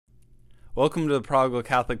Welcome to the Prodigal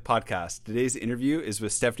Catholic Podcast. Today's interview is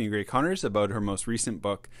with Stephanie Gray Connors about her most recent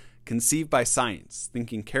book, Conceived by Science,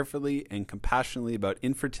 Thinking Carefully and Compassionately About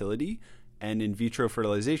Infertility and In Vitro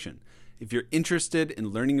Fertilization. If you're interested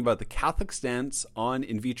in learning about the Catholic stance on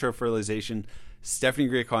in vitro fertilization, Stephanie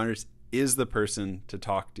Gray Connors is the person to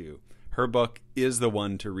talk to. Her book is the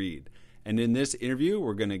one to read. And in this interview,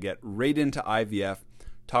 we're going to get right into IVF,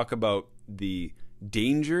 talk about the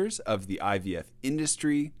dangers of the IVF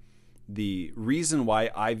industry, the reason why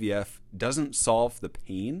IVF doesn't solve the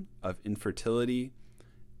pain of infertility,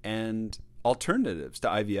 and alternatives to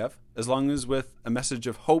IVF, as long as with a message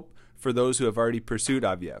of hope for those who have already pursued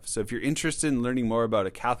IVF. So if you're interested in learning more about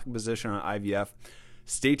a Catholic position on IVF,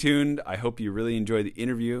 stay tuned. I hope you really enjoy the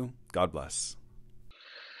interview. God bless.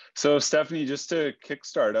 So Stephanie, just to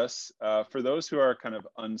kickstart us, for those who are kind of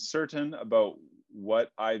uncertain about what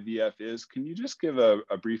IVF is, can you just give a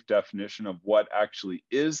brief definition of what actually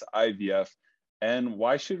is IVF and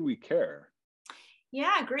why should we care?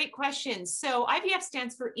 Yeah, great question. So IVF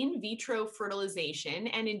stands for in vitro fertilization,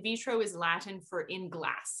 and in vitro is Latin for in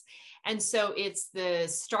glass. And so it's the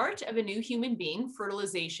start of a new human being,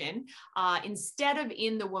 fertilization, instead of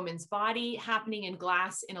in the woman's body, happening in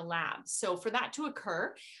glass in a lab. So for that to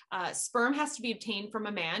occur, sperm has to be obtained from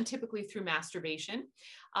a man, typically through masturbation.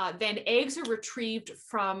 Then eggs are retrieved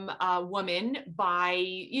from a woman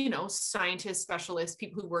by, scientists, specialists,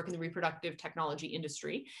 people who work in the reproductive technology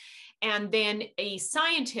industry. And then a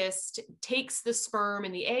scientist takes the sperm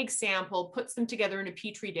and the egg sample, puts them together in a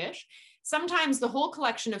petri dish. Sometimes the whole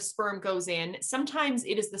collection of sperm goes in. Sometimes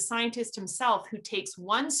it is the scientist himself who takes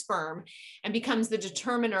one sperm and becomes the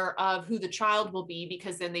determiner of who the child will be,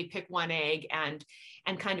 because then they pick one egg and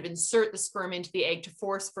kind of insert the sperm into the egg to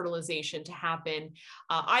force fertilization to happen.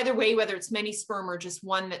 Either way, whether it's many sperm or just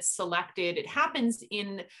one that's selected, it happens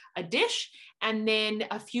in a dish. And then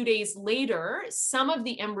a few days later, some of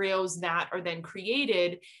the embryos that are then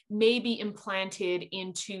created may be implanted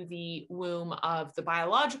into the womb of the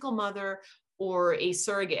biological mother or a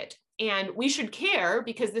surrogate. And we should care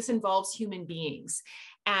because this involves human beings.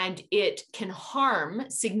 And it can harm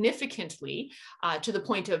significantly to the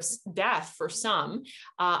point of death for some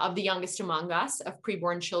of the youngest among us, of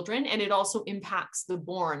preborn children. And it also impacts the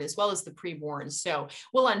born as well as the preborn. So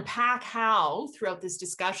we'll unpack how throughout this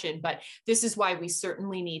discussion, but this is why we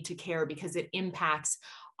certainly need to care, because it impacts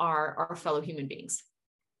our fellow human beings.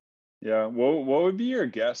 Yeah, what would be your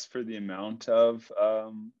guess for the amount of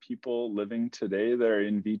people living today that are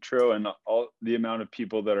in vitro, and all the amount of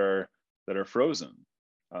people that are frozen?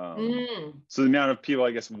 So the amount of people,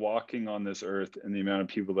 I guess, walking on this earth and the amount of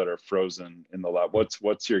people that are frozen in the lab,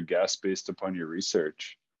 what's your guess based upon your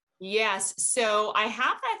research? Yes. So I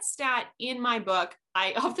have that stat in my book.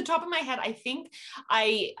 Off the top of my head, I think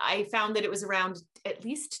I found that it was around at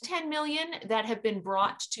least 10 million that have been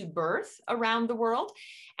brought to birth around the world.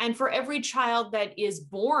 And for every child that is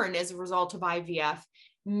born as a result of IVF,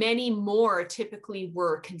 many more typically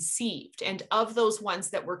were conceived. And of those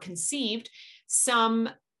ones that were conceived, some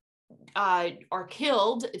are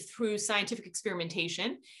killed through scientific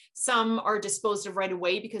experimentation. Some are disposed of right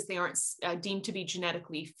away because they aren't deemed to be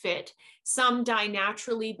genetically fit. Some die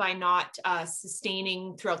naturally by not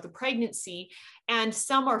sustaining throughout the pregnancy. And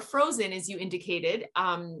some are frozen, as you indicated.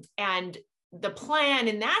 And the plan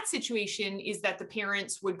in that situation is that the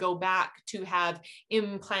parents would go back to have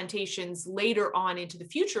implantations later on into the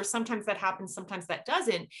future. Sometimes that happens, sometimes that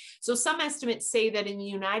doesn't. So some estimates say that in the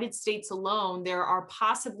United States alone, there are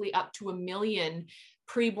possibly up to 1 million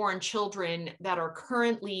preborn children that are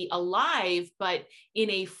currently alive, but in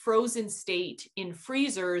a frozen state in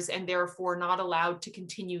freezers and therefore not allowed to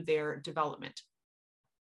continue their development.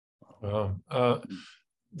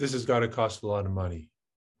 This has got to cost a lot of money.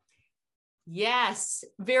 Yes,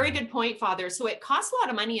 very good point, Father. So it costs a lot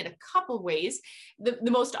of money in a couple of ways.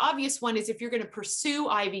 The most obvious one is if you're going to pursue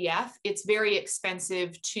IVF, it's very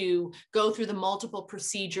expensive to go through the multiple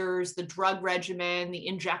procedures, the drug regimen, the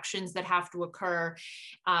injections that have to occur.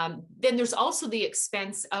 Then there's also the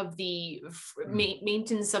expense of the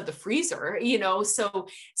maintenance of the freezer, so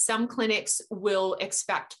some clinics will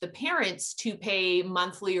expect the parents to pay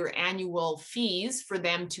monthly or annual fees for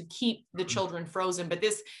them to keep the children frozen. But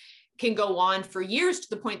this can go on for years, to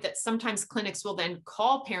the point that sometimes clinics will then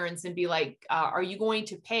call parents and be like, are you going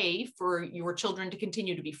to pay for your children to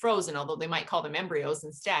continue to be frozen? Although they might call them embryos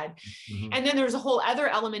instead. Mm-hmm. And then there's a whole other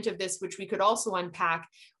element of this, which we could also unpack,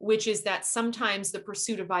 which is that sometimes the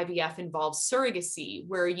pursuit of IVF involves surrogacy,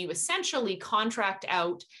 where you essentially contract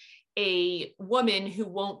out a woman who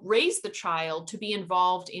won't raise the child to be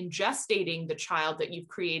involved in gestating the child that you've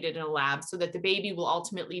created in a lab, so that the baby will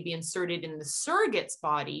ultimately be inserted in the surrogate's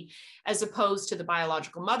body as opposed to the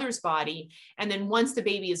biological mother's body. And then once the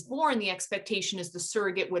baby is born, the expectation is the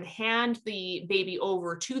surrogate would hand the baby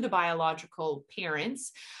over to the biological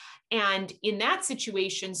parents. And in that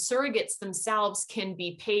situation, surrogates themselves can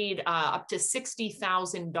be paid up to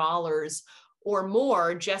 $60,000 or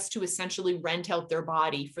more just to essentially rent out their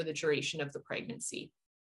body for the duration of the pregnancy.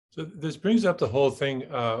 So this brings up the whole thing.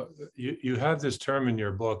 You have this term in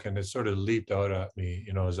your book, and it sort of leaped out at me,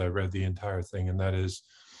 as I read the entire thing, and that is,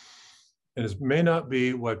 and it may not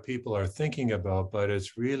be what people are thinking about, but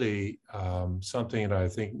it's really something that I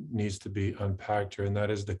think needs to be unpacked here, and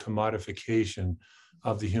that is the commodification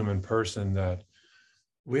of the human person. That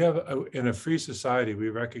we have in a free society, we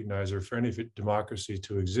recognize, or for any democracy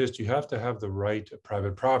to exist, you have to have the right to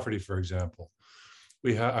private property, for example.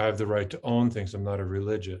 I have the right to own things. I'm not a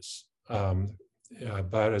religious,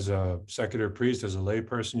 but as a secular priest, as a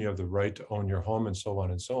layperson, you have the right to own your home, and so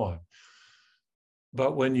on and so on.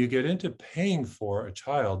 But when you get into paying for a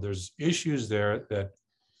child, there's issues there that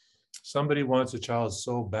somebody wants a child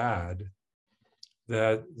so bad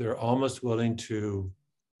that they're almost willing to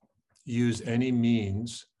use any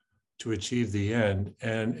means to achieve the end,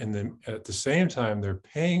 and at the same time they're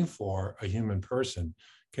paying for a human person.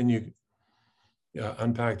 Can you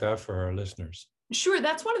unpack that for our listeners? Sure.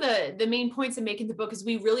 That's one of the main points I make in the book, is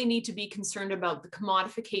we really need to be concerned about the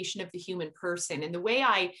commodification of the human person. And the way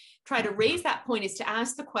I try to raise that point is to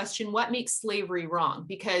ask the question, what makes slavery wrong?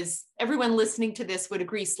 Because everyone listening to this would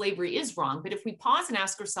agree slavery is wrong. But if we pause and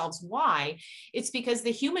ask ourselves why, it's because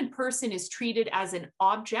the human person is treated as an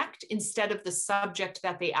object instead of the subject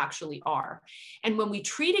that they actually are. And when we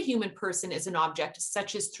treat a human person as an object,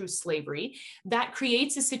 such as through slavery, that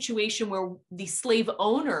creates a situation where the slave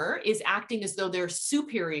owner is acting as though they're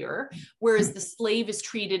superior, whereas the slave is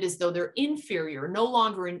treated as though they're inferior, no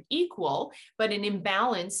longer an equal, but an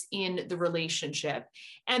imbalance in the relationship.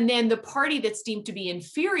 And then the party that's deemed to be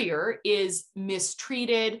inferior is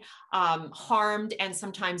mistreated, harmed, and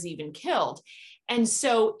sometimes even killed. And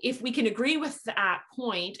so if we can agree with that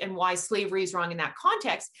point and why slavery is wrong in that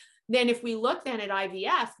context, then if we look then at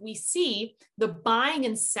IVF, we see the buying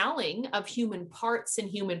and selling of human parts and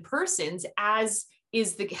human persons, as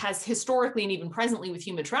has historically and even presently with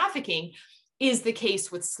human trafficking, is the case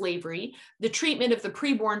with slavery. The treatment of the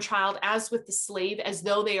preborn child, as with the slave, as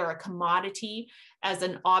though they are a commodity, as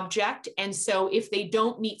an object. And so if they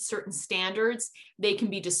don't meet certain standards, they can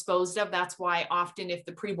be disposed of. That's why often if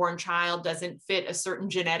the preborn child doesn't fit a certain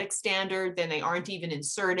genetic standard, then they aren't even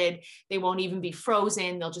inserted. They won't even be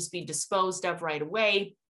frozen. They'll just be disposed of right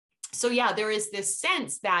away. So yeah, there is this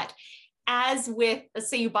sense that, as with, let's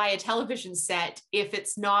say you buy a television set, if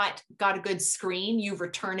it's not got a good screen, you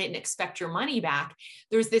return it and expect your money back.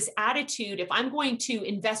 There's this attitude, if I'm going to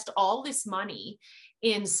invest all this money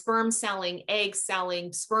in sperm selling, egg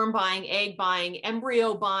selling, sperm buying, egg buying,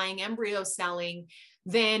 embryo selling,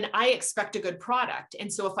 then I expect a good product.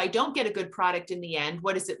 And so if I don't get a good product in the end,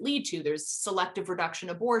 what does it lead to? There's selective reduction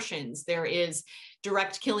abortions. There is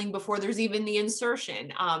direct killing before there's even the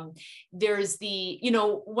insertion. There's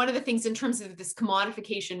one of the things in terms of this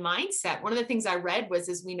commodification mindset, one of the things I read was,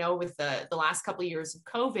 as we know, with the last couple of years of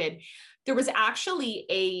COVID, there was actually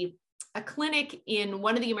a clinic in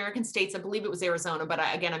one of the American states, I believe it was Arizona, but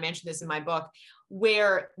I mentioned this in my book,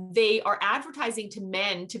 where they are advertising to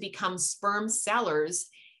men to become sperm sellers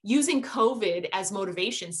using COVID as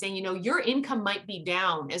motivation, saying, your income might be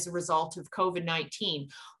down as a result of COVID-19.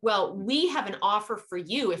 Well, we have an offer for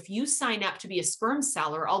you if you sign up to be a sperm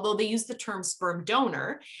seller, although they use the term sperm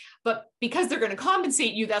donor, but because they're going to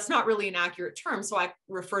compensate you, that's not really an accurate term. So I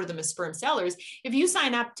refer to them as sperm sellers. If you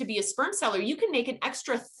sign up to be a sperm seller, you can make an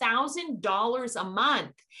extra $1,000 a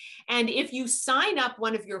month. And if you sign up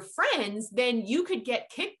one of your friends, then you could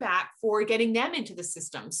get kickback for getting them into the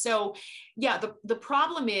system. So yeah, the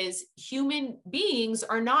problem is human beings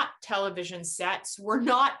are not television sets. We're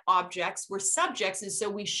not objects, we're subjects. And so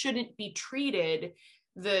we shouldn't be treated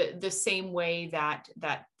the same way that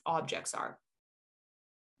objects are.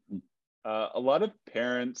 A lot of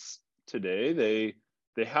parents today,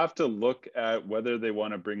 they have to look at whether they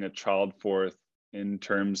want to bring a child forth in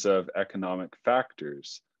terms of economic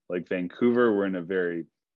factors. Like Vancouver, we're in a very,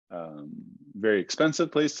 very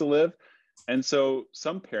expensive place to live. And so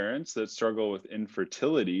some parents that struggle with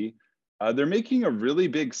infertility, they're making a really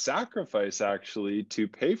big sacrifice actually to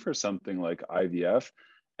pay for something like IVF.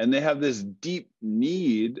 And they have this deep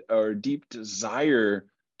need or deep desire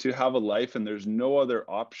to have a life, and there's no other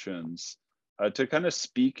options. To kind of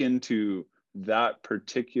speak into that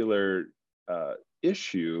particular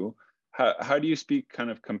issue, how do you speak kind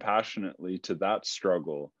of compassionately to that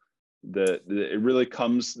struggle? That it really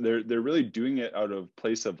comes, they're really doing it out of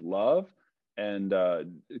place of love and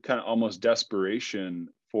kind of almost desperation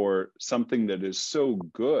for something that is so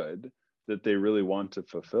good that they really want to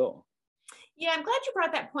fulfill. Yeah, I'm glad you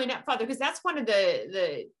brought that point up, Father, because that's one of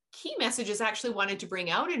the key messages I actually wanted to bring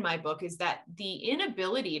out in my book, is that the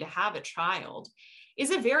inability to have a child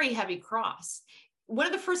is a very heavy cross. One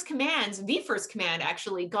of the first command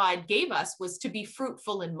actually God gave us was to be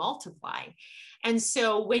fruitful and multiply. And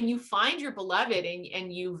so when you find your beloved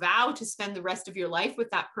and you vow to spend the rest of your life with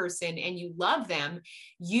that person and you love them,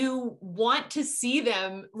 you want to see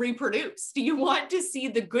them reproduce. You want to see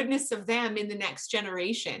the goodness of them in the next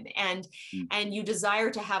generation. And you desire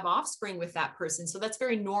to have offspring with that person. So that's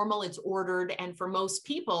very normal. It's ordered. And for most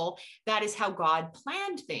people, that is how God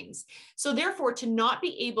planned things. So therefore, to not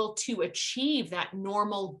be able to achieve that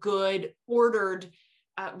normal, good, ordered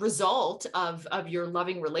result of your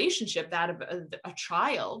loving relationship, that of a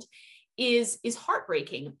child, is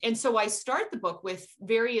heartbreaking. And so I start the book with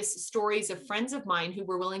various stories of friends of mine who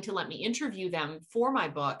were willing to let me interview them for my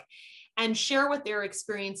book and share what their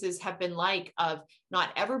experiences have been like of not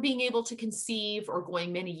ever being able to conceive, or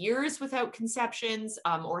going many years without conceptions,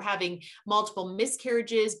 or having multiple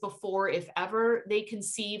miscarriages before, if ever, they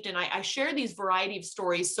conceived. And I share these variety of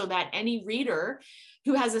stories so that any reader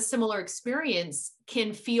who has a similar experience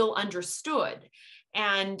can feel understood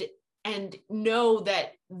and know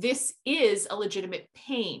that this is a legitimate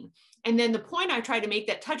pain. And then the point I try to make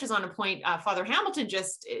that touches on a point Father Hamilton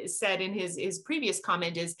just said in his previous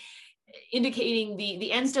comment is indicating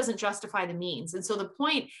the ends doesn't justify the means. And so the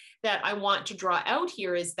point that I want to draw out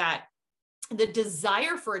here is that the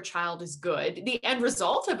desire for a child is good. The end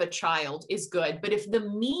result of a child is good. But if the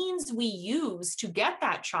means we use to get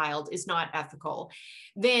that child is not ethical,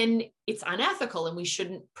 then it's unethical and we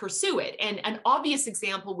shouldn't pursue it. And an obvious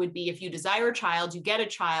example would be if you desire a child, you get a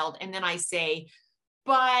child, and then I say,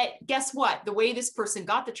 but guess what? The way this person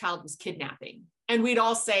got the child was kidnapping. And we'd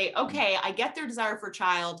all say, okay, I get their desire for a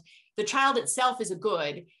child. The child itself is a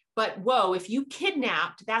good. But whoa, if you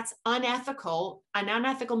kidnapped, that's unethical, an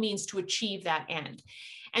unethical means to achieve that end.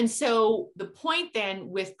 And so the point then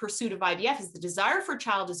with pursuit of IVF is the desire for a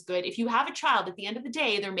child is good. If you have a child, at the end of the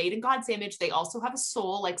day, they're made in God's image. They also have a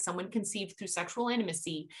soul, like someone conceived through sexual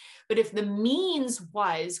intimacy. But if the means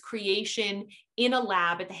was creation in a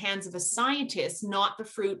lab at the hands of a scientist, not the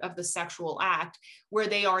fruit of the sexual act, where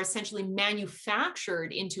they are essentially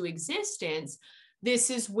manufactured into existence,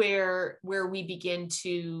 this is where we begin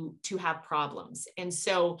to have problems. And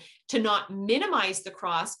so to not minimize the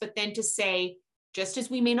cross, but then to say, just as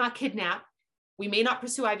we may not kidnap, we may not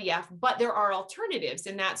pursue IVF, but there are alternatives.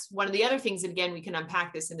 And that's one of the other things, and again, we can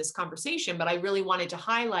unpack this in this conversation, but I really wanted to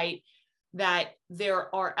highlight that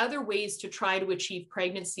there are other ways to try to achieve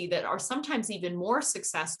pregnancy that are sometimes even more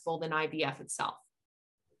successful than IVF itself.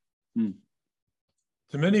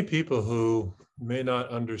 To many people who may not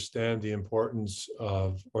understand the importance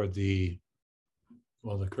of, or the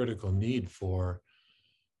critical need for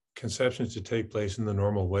conceptions to take place in the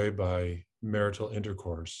normal way by marital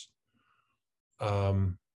intercourse,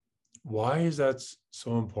 why is that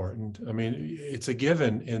so important? I mean, it's a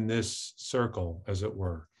given in this circle, as it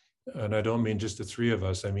were. And I don't mean just the three of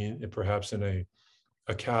us. I mean, perhaps in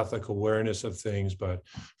a Catholic awareness of things, but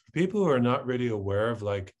for people who are not really aware of,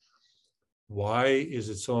 like, why is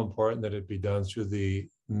it so important that it be done through the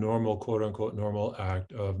normal, quote unquote, normal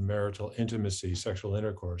act of marital intimacy, sexual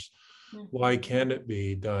intercourse? Why can't it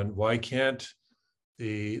be done? Why can't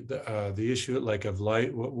the issue like of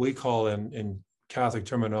light, what we call in Catholic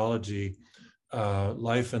terminology,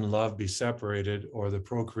 life and love be separated, or the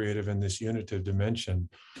procreative and this unitive dimension?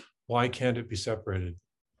 Why can't it be separated?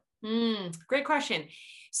 Great question.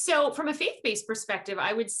 So from a faith-based perspective,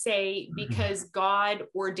 I would say because God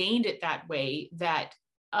ordained it that way, that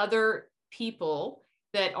other people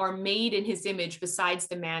that are made in his image besides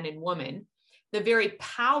the man and woman, the very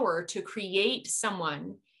power to create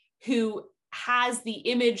someone who has the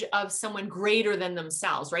image of someone greater than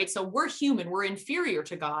themselves, right? So we're human, we're inferior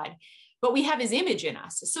to God, but we have his image in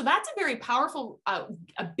us. So that's a very powerful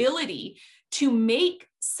ability to make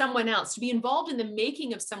someone else, to be involved in the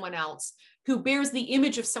making of someone else who bears the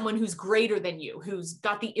image of someone who's greater than you, who's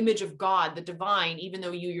got the image of God, the divine, even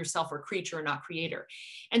though you yourself are creature, not creator.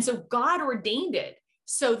 And so God ordained it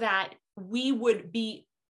so that we would be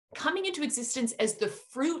coming into existence as the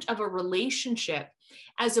fruit of a relationship,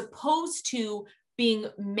 as opposed to being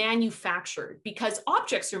manufactured, because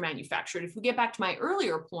objects are manufactured. If we get back to my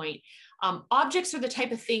earlier point, Objects are the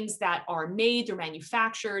type of things that are made, they're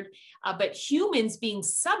manufactured, but humans being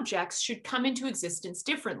subjects should come into existence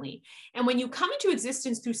differently. And when you come into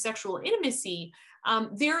existence through sexual intimacy,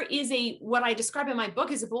 there is what I describe in my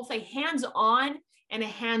book is both a hands-on and a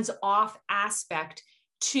hands-off aspect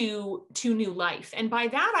to new life. And by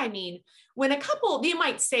that, I mean, when a couple, they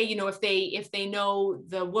might say, if they know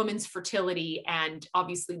the woman's fertility, and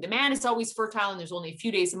obviously the man is always fertile and there's only a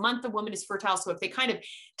few days a month the woman is fertile. So if they kind of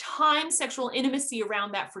time sexual intimacy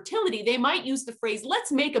around that fertility, they might use the phrase,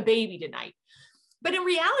 let's make a baby tonight. But in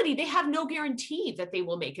reality, they have no guarantee that they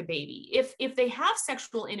will make a baby. If they have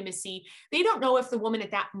sexual intimacy, they don't know if the woman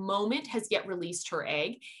at that moment has yet released her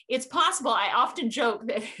egg. It's possible. I often joke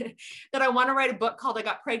that, that I want to write a book called I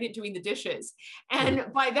Got Pregnant Doing the Dishes. And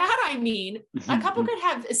by that, I mean, a couple could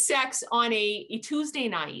have sex on a Tuesday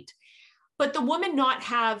night, but the woman not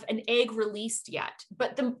have an egg released yet,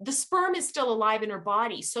 but the sperm is still alive in her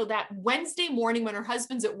body. So that Wednesday morning when her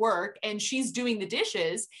husband's at work and she's doing the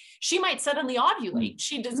dishes, she might suddenly ovulate.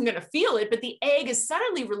 She doesn't going to feel it, but the egg is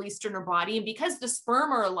suddenly released in her body. And because the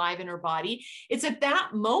sperm are alive in her body, it's at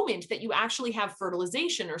that moment that you actually have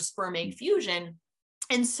fertilization or sperm egg fusion.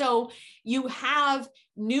 And so you have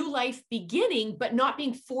new life beginning, but not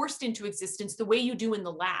being forced into existence the way you do in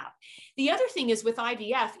the lab. The other thing is with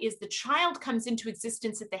IVF is the child comes into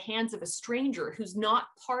existence at the hands of a stranger who's not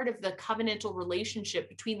part of the covenantal relationship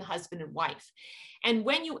between the husband and wife. And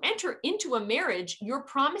when you enter into a marriage, you're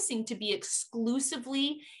promising to be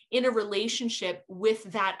exclusively in a relationship with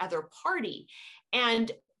that other party.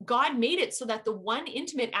 And God made it so that the one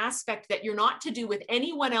intimate aspect that you're not to do with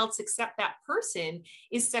anyone else except that person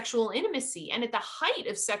is sexual intimacy. And at the height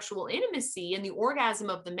of sexual intimacy and the orgasm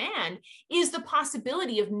of the man is the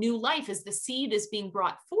possibility of new life as the seed is being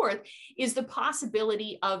brought forth, is the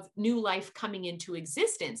possibility of new life coming into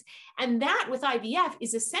existence. And that with IVF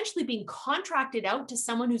is essentially being contracted out to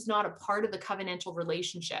someone who's not a part of the covenantal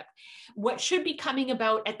relationship. What should be coming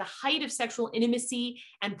about at the height of sexual intimacy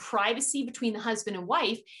and privacy between the husband and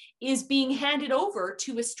wife is being handed over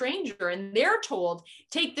to a stranger, and they're told,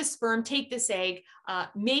 take this sperm, take this egg,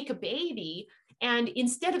 make a baby. And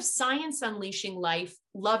instead of science unleashing life,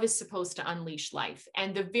 love is supposed to unleash life.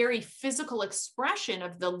 And the very physical expression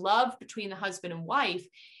of the love between the husband and wife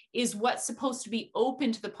is what's supposed to be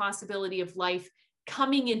open to the possibility of life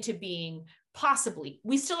coming into being. Possibly.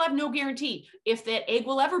 We still have no guarantee if that egg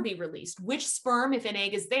will ever be released, which sperm, if an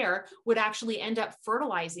egg is there, would actually end up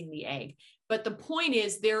fertilizing the egg. But the point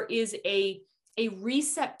is there is a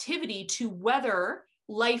receptivity to whether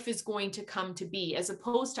life is going to come to be, as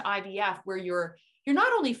opposed to IVF, where you're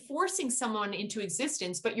not only forcing someone into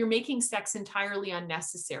existence, but you're making sex entirely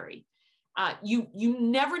unnecessary. You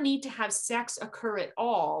never need to have sex occur at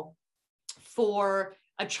all for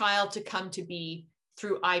a child to come to be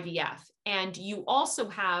through IVF. And you also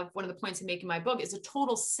have, one of the points I make in my book is a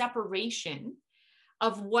total separation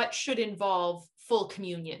of what should involve full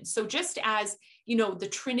communion. So just as, the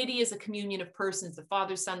Trinity is a communion of persons, the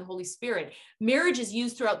Father, Son, the Holy Spirit, marriage is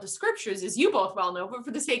used throughout the scriptures, as you both well know, but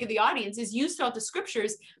for the sake of the audience, is used throughout the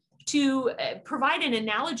scriptures to provide an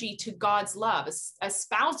analogy to God's love, a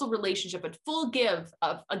spousal relationship, a full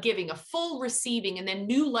giving, a full receiving, and then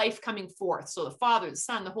new life coming forth. So the Father, the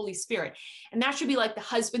Son, the Holy Spirit. And that should be like the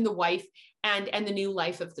husband, the wife, and the new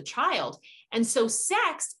life of the child. And so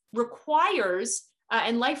sex requires,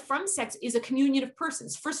 and life from sex is a communion of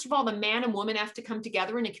persons. First of all, the man and woman have to come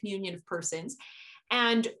together in a communion of persons.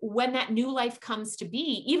 And when that new life comes to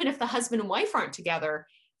be, even if the husband and wife aren't together,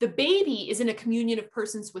 the baby is in a communion of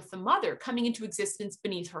persons with the mother coming into existence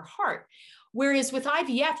beneath her heart. Whereas with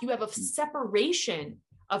IVF, you have a separation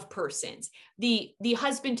of persons. The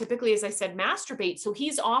husband typically, as I said, masturbates, so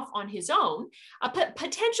he's off on his own,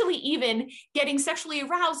 potentially even getting sexually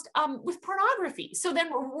aroused with pornography. So then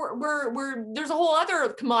there's a whole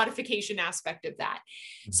other commodification aspect of that.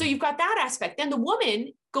 So you've got that aspect. Then the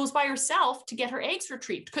woman goes by herself to get her eggs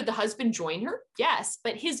retrieved. Could the husband join her? Yes,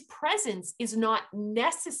 but his presence is not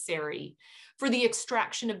necessary for the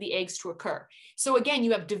extraction of the eggs to occur. So again,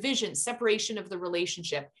 you have division, separation of the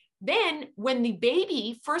relationship. Then when the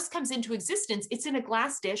baby first comes into existence, it's in a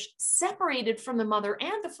glass dish separated from the mother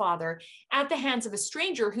and the father at the hands of a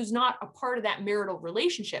stranger who's not a part of that marital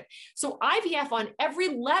relationship. So IVF on every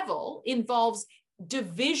level involves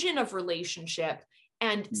division of relationship,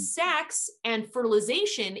 and sex and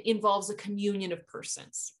fertilization involves a communion of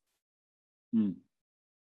persons.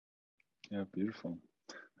 Yeah, beautiful.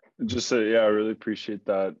 Just I really appreciate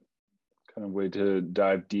that kind of way to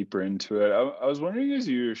dive deeper into it. I was wondering, as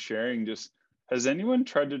you were sharing, just has anyone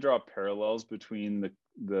tried to draw parallels between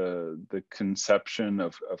the conception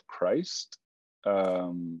of Christ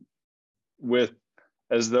with,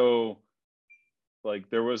 as though like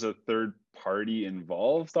there was a third party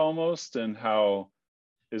involved almost, and how,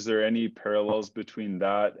 is there any parallels between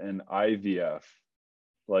that and IVF?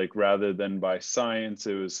 Like rather than by science,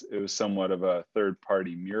 it was somewhat of a third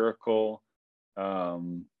party miracle.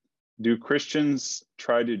 Do Christians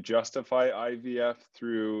try to justify IVF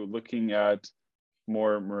through looking at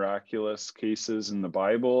more miraculous cases in the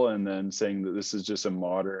Bible and then saying that this is just a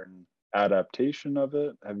modern adaptation of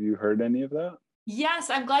it? Have you heard any of that? Yes,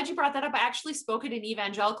 I'm glad you brought that up. I actually spoke at an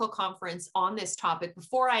evangelical conference on this topic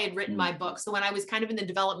before I had written my book. So when I was kind of in the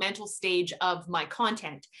developmental stage of my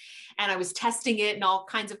content, and I was testing it in all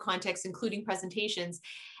kinds of contexts, including presentations.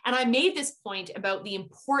 And I made this point about the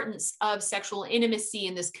importance of sexual intimacy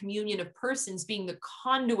and this communion of persons being the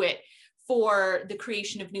conduit for the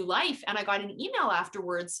creation of new life. And I got an email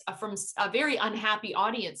afterwards from a very unhappy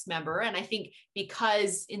audience member. And I think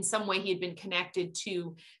because in some way he had been connected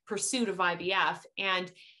to pursuit of IVF. And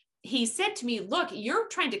he said to me, look, you're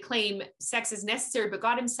trying to claim sex is necessary, but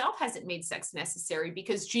God himself hasn't made sex necessary,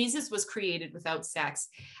 because Jesus was created without sex,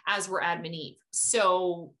 as were Adam and Eve.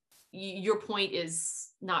 So your point is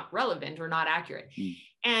not relevant or not accurate.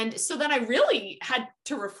 And so then I really had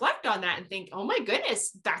to reflect on that and think, oh my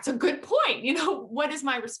goodness, that's a good point. You know, what is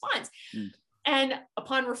my response? And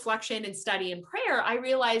upon reflection and study and prayer, I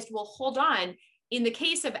realized, well, hold on. In the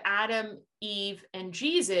case of Adam, Eve, and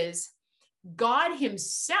Jesus, God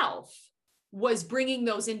himself was bringing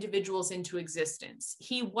those individuals into existence.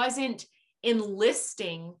 He wasn't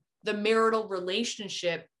enlisting the marital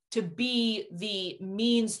relationship to be the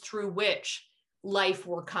means through which life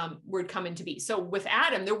would come into be. So with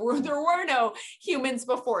Adam, there were no humans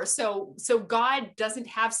before. So God doesn't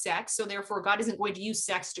have sex. So therefore God isn't going to use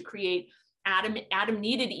sex to create Adam. Adam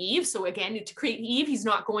needed Eve. So again, to create Eve, he's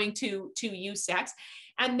not going to use sex.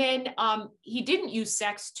 And then he didn't use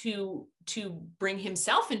sex to bring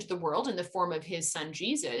himself into the world in the form of his son,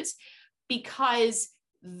 Jesus, because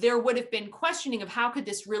there would have been questioning of how could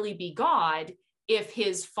this really be God if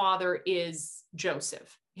his father is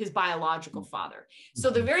Joseph, his biological father. So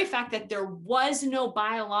the very fact that there was no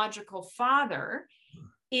biological father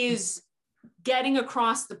is getting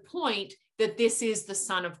across the point that this is the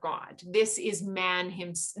Son of God. This is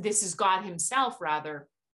this is God himself, rather.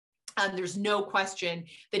 And there's no question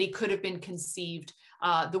that he could have been conceived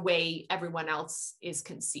the way everyone else is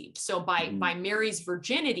conceived. So by Mary's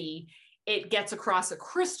virginity, it gets across a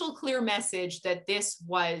crystal clear message that this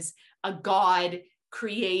was a God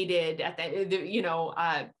created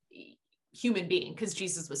at human being, because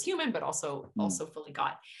Jesus was human, but also fully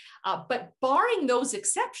God. But barring those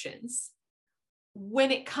exceptions, when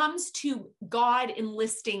it comes to God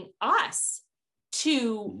enlisting us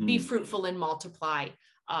to be fruitful and multiply,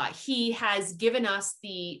 he has given us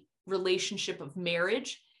the relationship of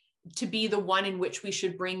marriage to be the one in which we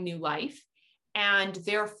should bring new life. And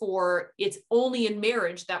therefore, it's only in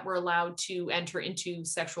marriage that we're allowed to enter into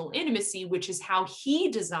sexual intimacy, which is how he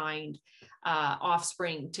designed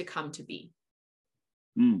offspring to come to be.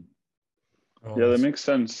 Yeah, that makes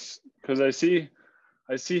sense. Because I see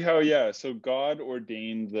how, so God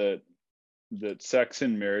ordained that sex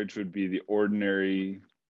and marriage would be the ordinary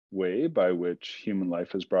way by which human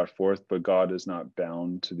life is brought forth, but God is not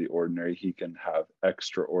bound to the ordinary. He can have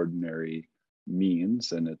extraordinary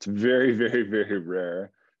means, and it's very, very, very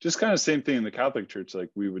rare. Just kind of same thing in the Catholic Church. Like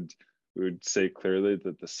we would say clearly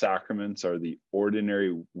that the sacraments are the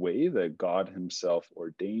ordinary way that God himself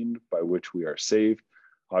ordained by which we are saved.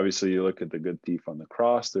 Obviously, you look at the good thief on the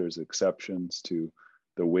cross, there's exceptions to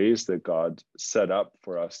the ways that God set up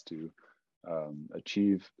for us to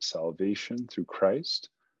achieve salvation through Christ.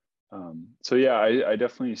 I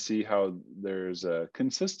definitely see how there's a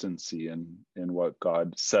consistency in what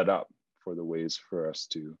God set up for the ways for us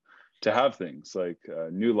to have things like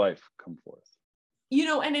new life come forth. You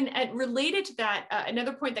know, and related to that,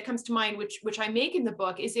 another point that comes to mind, which I make in the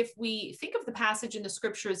book, is if we think of the passage in the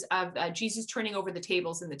scriptures of Jesus turning over the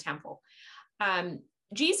tables in the temple.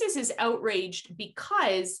 Jesus is outraged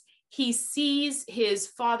because he sees his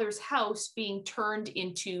father's house being turned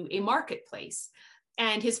into a marketplace.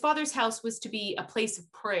 And his father's house was to be a place of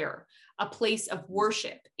prayer, a place of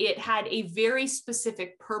worship. It had a very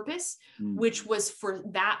specific purpose, which was for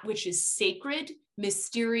that which is sacred,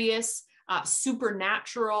 mysterious,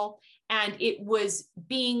 supernatural, and it was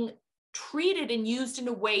being treated and used in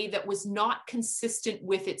a way that was not consistent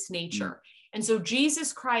with its nature. And so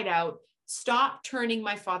Jesus cried out, "Stop turning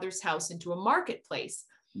my father's house into a marketplace."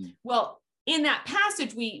 Well, in that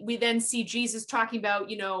passage, we then see Jesus talking about,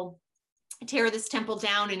 tear this temple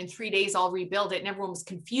down and in 3 days I'll rebuild it. And everyone was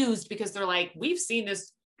confused because they're like, we've seen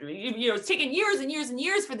this it's taken years and years and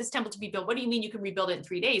years for this temple to be built. What do you mean you can rebuild it in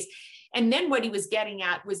 3 days? And then what he was getting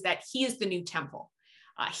at was that he is the new temple.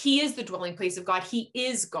 He is the dwelling place of God. He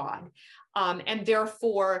is God. And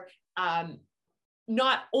therefore,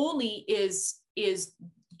 not only is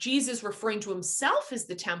Jesus referring to himself as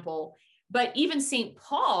the temple, but even St.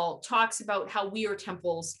 Paul talks about how we are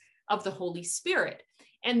temples of the Holy Spirit.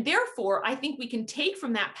 And therefore, I think we can take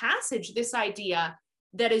from that passage this idea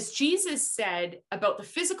that, as Jesus said about the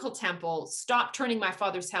physical temple, stop turning my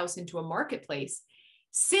Father's house into a marketplace.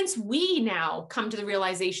 Since we now come to the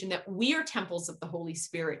realization that we are temples of the Holy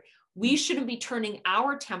Spirit, we shouldn't be turning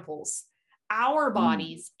our temples, our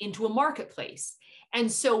bodies, into a marketplace. And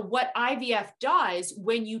so what IVF does,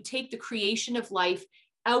 when you take the creation of life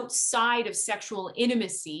outside of sexual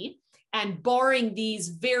intimacy, and barring these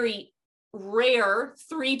very rare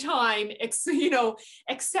 3-time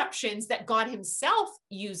exceptions that God himself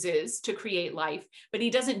uses to create life, but he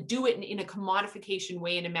doesn't do it in a commodification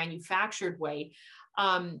way, in a manufactured way.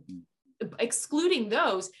 Excluding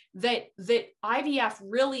those, that IVF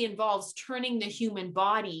really involves turning the human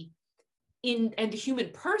body and the human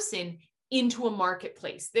person into a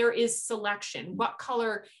marketplace. There is selection. What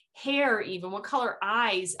color hair, even what color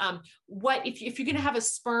eyes, what if you're going to have a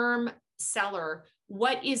sperm seller,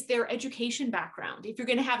 what is their education background? If you're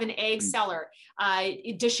going to have an egg seller,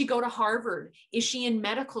 does she go to Harvard? Is she in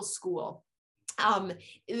medical school?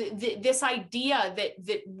 This idea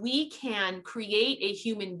that we can create a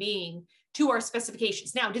human being to our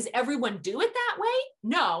specifications. Now, does everyone do it that way?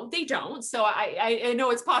 No, they don't. So I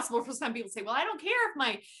know it's possible for some people to say, well, I don't care if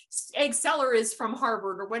my egg seller is from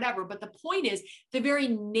Harvard or whatever. But the point is, the very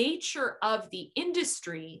nature of the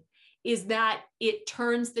industry is that it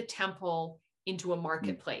turns the temple into a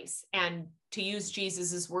marketplace. And to use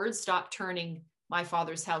Jesus's words, stop turning my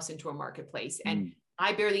Father's house into a marketplace. And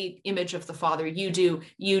I bear the image of the Father. You do,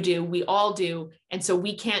 we all do. And so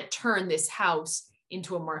we can't turn this house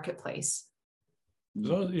into a marketplace.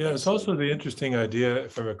 So, yeah, it's also the interesting idea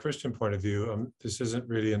from a Christian point of view. This isn't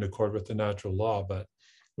really in accord with the natural law, but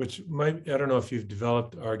which might, I don't know if you've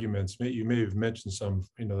developed arguments, you may have mentioned some,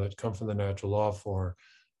 that come from the natural law for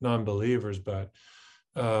non-believers, but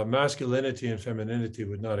masculinity and femininity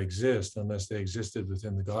would not exist unless they existed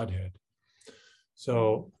within the Godhead.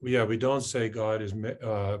 So yeah, we don't say God is,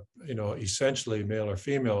 essentially male or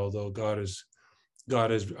female, although God has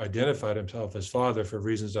identified himself as Father for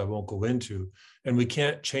reasons I won't go into. And we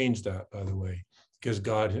can't change that, by the way, because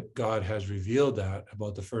God has revealed that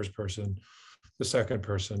about the first person, the second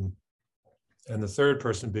person, and the third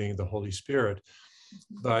person being the Holy Spirit.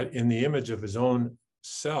 But in the image of his own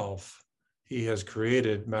self, he has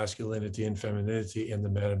created masculinity and femininity in the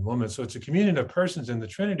man and woman. So it's a communion of persons in the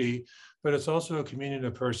Trinity, but it's also a communion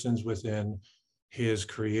of persons within his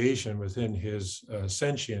creation, within his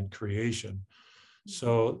sentient creation.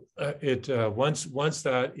 So once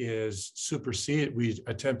that is superseded, we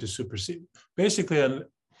attempt to supersede. Basically,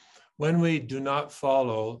 when we do not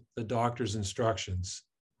follow the doctor's instructions,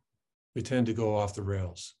 we tend to go off the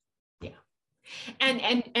rails. Yeah.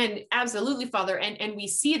 And absolutely, Father. And we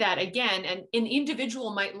see that again, and an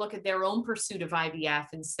individual might look at their own pursuit of IVF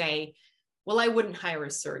and say, well, I wouldn't hire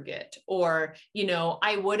a surrogate, or,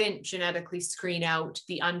 I wouldn't genetically screen out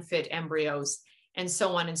the unfit embryos, and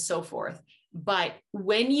so on and so forth. But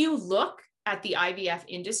when you look at the IVF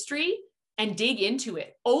industry and dig into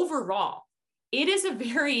it, overall, it is a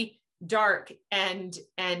very dark and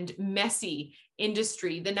messy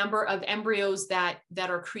industry. The number of embryos that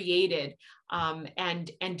are created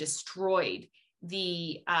and destroyed,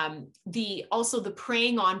 also the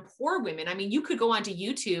preying on poor women. I mean, you could go onto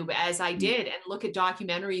YouTube, as I did, and look at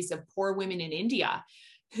documentaries of poor women in India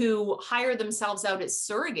who hire themselves out as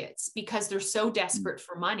surrogates because they're so desperate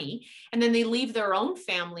for money. And then they leave their own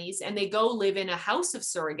families and they go live in a house of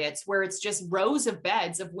surrogates where it's just rows of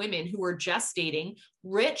beds of women who are gestating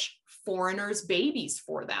rich foreigners' babies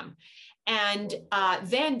for them. And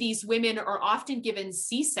then these women are often given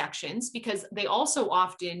C-sections because they also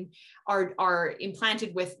often are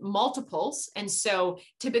implanted with multiples. And so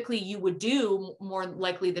typically you would do, more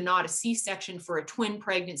likely than not, a C-section for a twin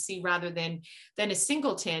pregnancy rather than a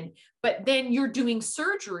singleton. But then you're doing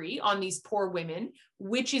surgery on these poor women,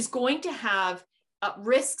 which is going to have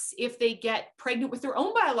risks if they get pregnant with their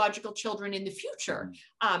own biological children in the future.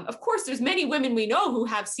 Of course, there's many women we know who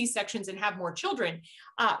have C-sections and have more children,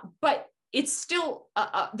 but it's still,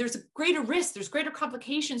 there's a greater risk, there's greater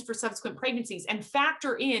complications for subsequent pregnancies, and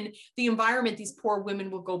factor in the environment these poor women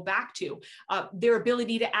will go back to, their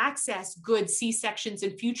ability to access good C-sections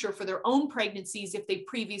in future for their own pregnancies if they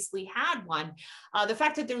previously had one, the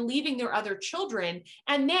fact that they're leaving their other children,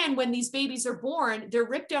 and then when these babies are born, they're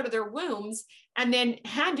ripped out of their wombs and then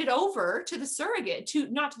handed over to the surrogate,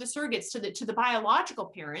 not to the surrogates, to the biological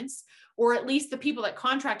parents, or at least the people that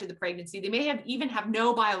contracted the pregnancy. They may even have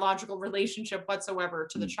no biological relationship whatsoever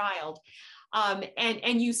to the child.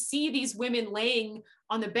 And you see these women laying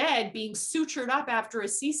on the bed being sutured up after a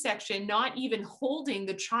C-section, not even holding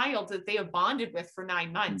the child that they have bonded with for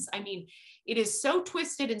 9 months. I mean, it is so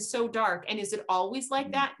twisted and so dark. And is it always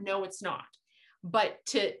like that? No, it's not. But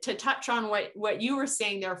to touch on what you were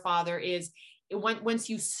saying there, Father, is once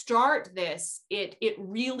you start this, it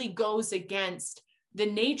really goes against the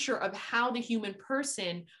nature of how the human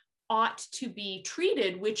person ought to be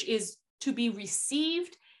treated, which is to be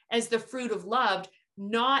received as the fruit of love,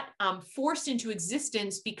 not forced into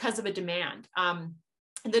existence because of a demand.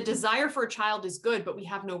 The desire for a child is good, but we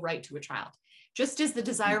have no right to a child. Just as the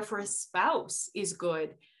desire for a spouse is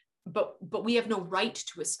good, but we have no right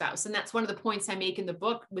to a spouse. And that's one of the points I make in the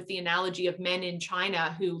book with the analogy of men in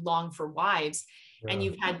China who long for wives. Yeah. And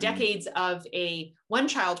you've had decades of a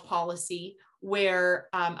one-child policy where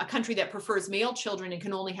a country that prefers male children and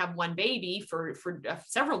can only have one baby for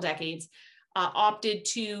several decades opted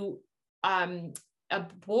to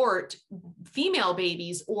abort female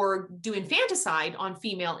babies or do infanticide on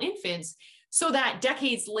female infants, so that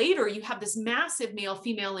decades later you have this massive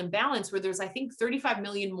male-female imbalance where there's, I think, 35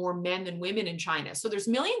 million more men than women in China. So there's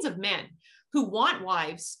millions of men who want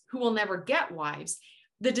wives who will never get wives.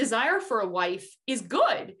 The desire for a wife is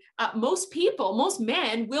good. Most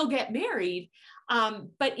men will get married.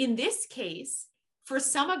 But in this case, for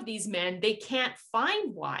some of these men, they can't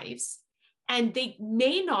find wives, and they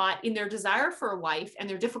may not, in their desire for a wife and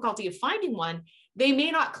their difficulty of finding one, they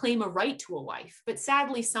may not claim a right to a wife, but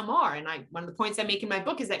sadly some are. And one of the points I make in my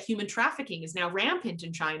book is that human trafficking is now rampant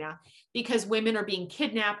in China because women are being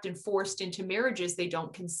kidnapped and forced into marriages they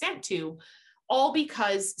don't consent to, all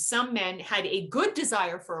because some men had a good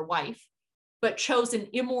desire for a wife, but chose an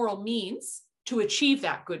immoral means to achieve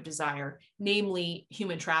that good desire, namely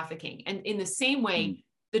human trafficking. And in the same way,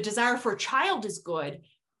 the desire for a child is good,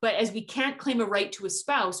 but as we can't claim a right to a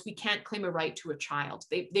spouse, we can't claim a right to a child.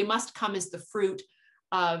 They must come as the fruit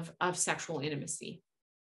of sexual intimacy.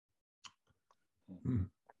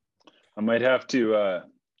 I might have to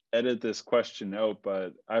edit this question out,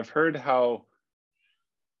 but I've heard how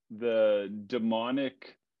the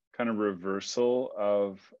demonic kind of reversal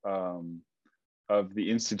of the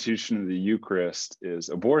institution of the Eucharist is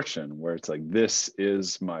abortion, where it's like, this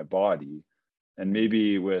is my body. And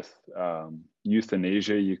maybe with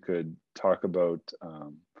euthanasia, you could talk about,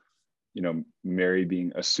 Mary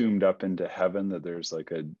being assumed up into heaven, that there's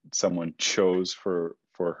like someone chose for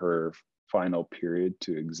her final period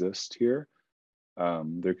to exist here.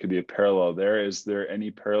 There could be a parallel there. Is there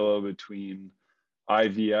any parallel between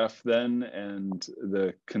IVF then and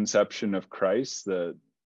the conception of Christ, that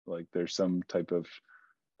like there's some type of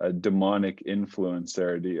demonic influence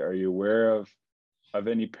there? Are you aware of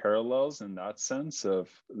any parallels in that sense of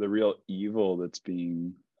the real evil that's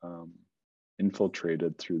being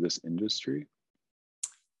infiltrated through this industry?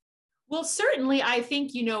 Well, certainly, I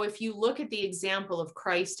think, if you look at the example of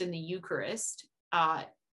Christ in the Eucharist,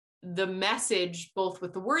 the message, both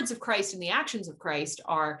with the words of Christ and the actions of Christ,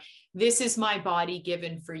 are, this is my body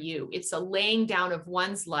given for you. It's a laying down of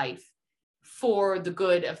one's life for the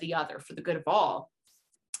good of the other, for the good of all.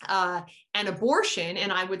 And abortion,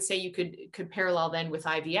 and I would say you could parallel then with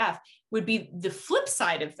IVF, would be the flip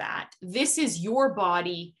side of that. This is your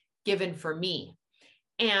body given for me.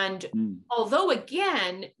 And although,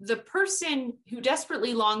 again, the person who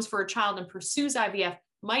desperately longs for a child and pursues IVF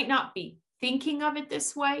might not be thinking of it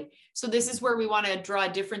this way. So this is where we want to draw a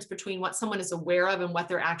difference between what someone is aware of and what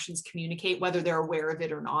their actions communicate, whether they're aware of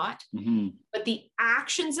it or not. But the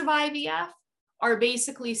actions of IVF are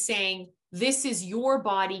basically saying, this is your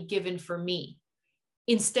body given for me,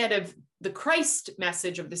 instead of the Christ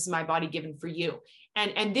message of, this is my body given for you.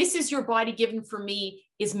 And this is your body given for me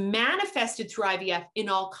is manifested through IVF in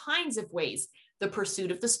all kinds of ways. The pursuit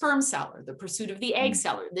of the sperm cell, or the pursuit of the egg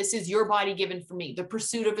cell, this is your body given for me. The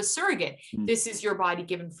pursuit of a surrogate, this is your body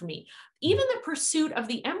given for me. Even the pursuit of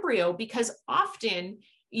the embryo, because often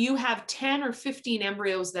you have 10 or 15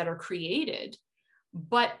 embryos that are created,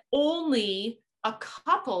 but only a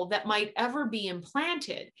couple that might ever be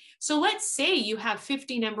implanted. So let's say you have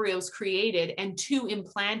 15 embryos created and 2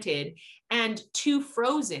 implanted and 2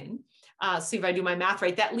 frozen. see if I do my math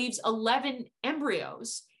right, that leaves 11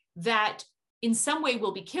 embryos that in some way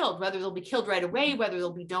will be killed, whether they'll be killed right away, whether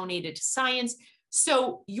they'll be donated to science.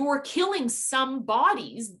 So you're killing some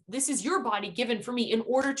bodies. This is your body given for me in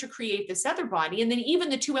order to create this other body. And then even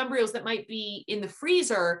the 2 embryos that might be in the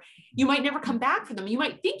freezer, you might never come back for them. You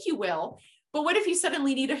might think you will, but what if you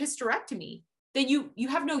suddenly need a hysterectomy? Then you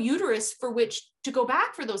have no uterus for which to go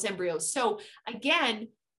back for those embryos. So again,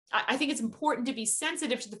 I think it's important to be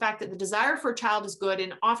sensitive to the fact that the desire for a child is good.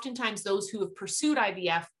 And oftentimes those who have pursued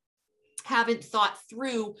IVF haven't thought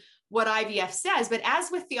through what IVF says. But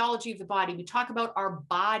as with theology of the body, we talk about our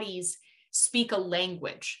bodies speak a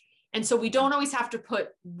language. And so we don't always have to put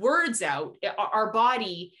words out. Our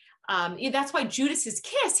body, that's why Judas's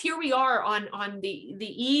kiss, here we are on the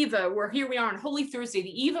eve, here we are on Holy Thursday,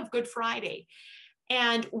 the eve of Good Friday.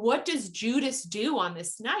 And what does Judas do on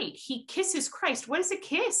this night? He kisses Christ. What is a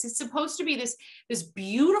kiss? It's supposed to be this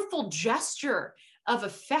beautiful gesture of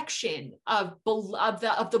affection, of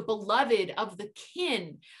the beloved, of the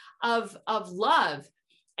kin, of love.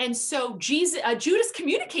 And so Judas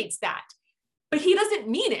communicates that, but he doesn't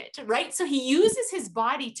mean it, right? So he uses his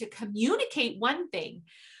body to communicate one thing,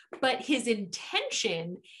 but his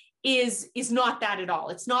intention is not that at all.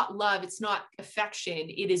 It's not love. It's not affection.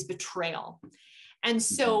 It is betrayal. And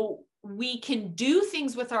so we can do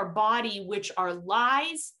things with our body, which are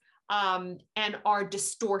lies and are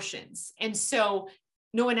distortions. And so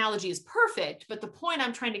no analogy is perfect, but the point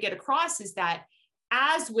I'm trying to get across is that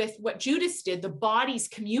as with what Judas did, the body's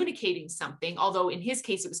communicating something, although in his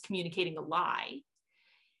case, it was communicating a lie.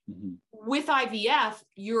 Mm-hmm. With IVF,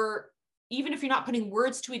 even if you're not putting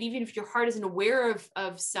words to it, even if your heart isn't aware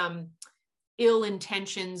of some ill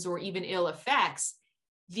intentions or even ill effects,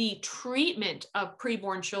 the treatment of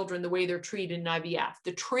preborn children, the way they're treated in IVF,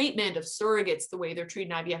 the treatment of surrogates, the way they're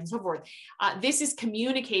treated in IVF and so forth, this is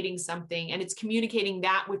communicating something, and it's communicating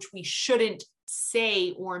that which we shouldn't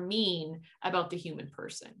say or mean about the human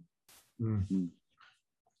person. Mm-hmm.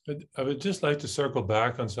 I would just like to circle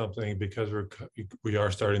back on something, because we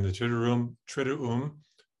are starting the Triduum,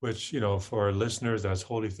 which, for our listeners, that's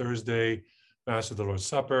Holy Thursday, Mass of the Lord's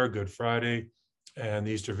Supper, Good Friday, and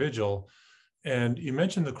the Easter Vigil. And you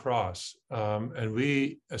mentioned the cross, and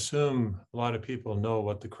we assume a lot of people know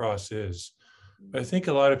what the cross is. But I think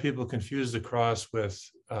a lot of people confuse the cross with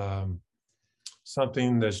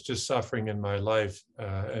something that's just suffering in my life,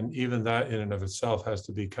 and even that in and of itself has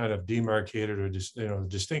to be kind of demarcated, or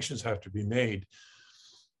distinctions have to be made.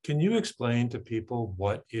 Can you explain to people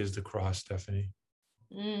what is the cross, Stephanie?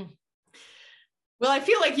 Well, I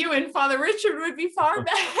feel like you and Father Richard would be far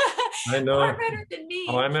better. I know. Far better than me.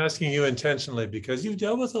 Oh, I'm asking you intentionally because you've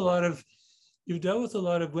dealt with a lot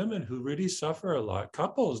of women who really suffer a lot.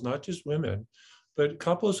 Couples, not just women, but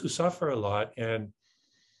couples who suffer a lot. And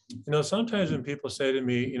sometimes when people say to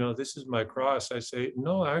me, this is my cross, I say,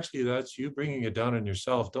 no, actually, that's you bringing it down on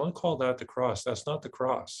yourself. Don't call that the cross. That's not the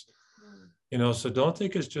cross. So don't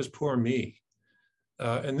think it's just poor me.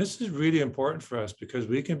 And this is really important for us, because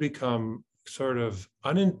we can become sort of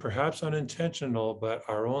perhaps unintentional, but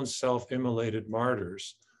our own self-immolated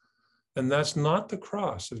martyrs. And that's not the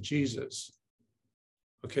cross of Jesus.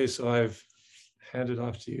 Okay, so I've handed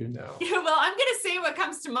off to you now. Yeah, well, I'm going to say what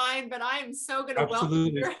comes to mind, but I'm so going to welcome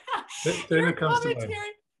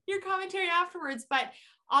your commentary afterwards. But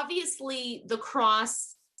obviously, the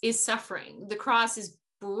cross is suffering. The cross is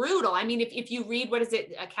brutal. I mean, if you read, what is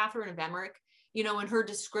it, Catherine of Emmerich, in her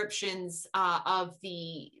descriptions of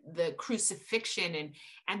the crucifixion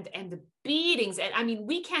and the beatings. And I mean,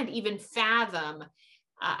 we can't even fathom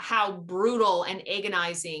how brutal and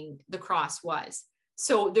agonizing the cross was.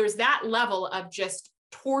 So there's that level of just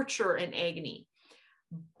torture and agony.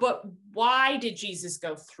 But why did Jesus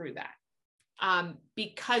go through that?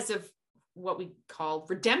 Because of what we call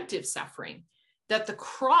redemptive suffering, that the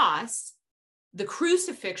cross, the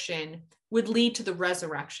crucifixion, would lead to the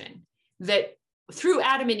resurrection, that through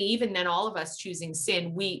Adam and Eve, and then all of us choosing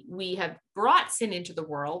sin, we have brought sin into the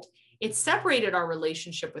world. It separated our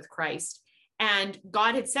relationship with Christ. And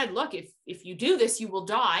God had said, look, if you do this, you will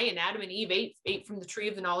die. And Adam and Eve ate from the tree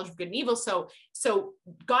of the knowledge of good and evil. So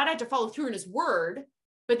God had to follow through in his word,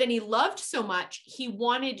 but then he loved so much, he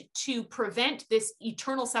wanted to prevent this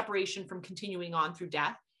eternal separation from continuing on through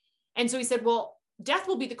death. And so he said, well, death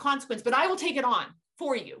will be the consequence, but I will take it on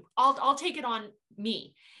for you. I'll take it on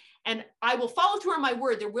me. And I will follow through on my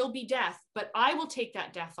word. There will be death, but I will take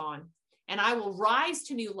that death on, and I will rise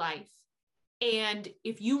to new life. And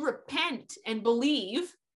if you repent and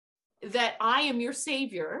believe that I am your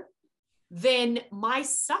savior, then my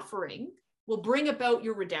suffering will bring about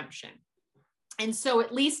your redemption. And so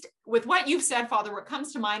at least with what you've said, Father, what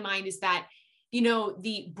comes to my mind is that, you know,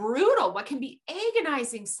 the brutal, what can be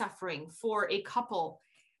agonizing suffering for a couple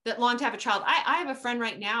that long to have a child. I have a friend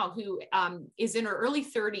right now who is in her early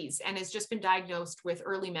 30s and has just been diagnosed with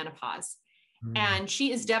early menopause. And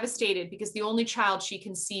she is devastated because the only child she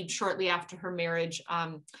conceived shortly after her marriage,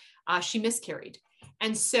 she miscarried.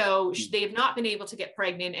 And so they have not been able to get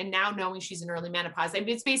pregnant. And now knowing she's in early menopause, I mean,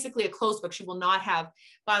 it's basically a closed book. She will not have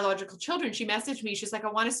biological children. She messaged me. She's like, I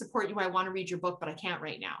want to support you. I want to read your book, but I can't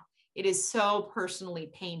right now. It is so personally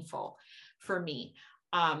painful for me.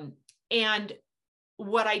 And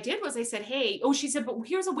what I did was I said, hey, she said, but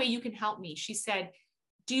here's a way you can help me. She said,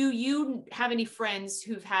 do you have any friends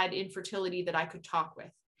who've had infertility that I could talk with?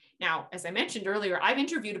 Now, as I mentioned earlier, I've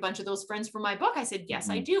interviewed a bunch of those friends for my book. I said,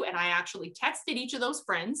 yes, I do. And I actually texted each of those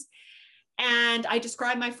friends and I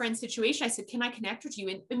described my friend's situation. I said, can I connect with you?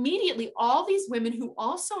 And immediately all these women who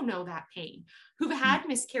also know that pain, who've had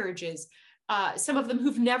miscarriages, some of them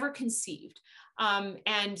who've never conceived,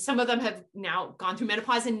 and some of them have now gone through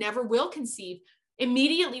menopause and never will conceive,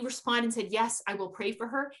 immediately respond and said, yes, I will pray for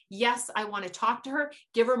her. Yes, I want to talk to her.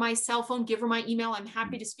 Give her my cell phone, give her my email. I'm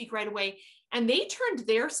happy to speak right away. And they turned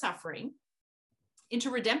their suffering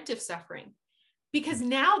into redemptive suffering because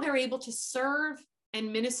now they're able to serve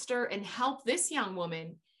and minister and help this young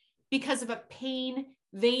woman because of a pain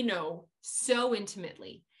they know so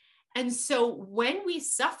intimately. And so when we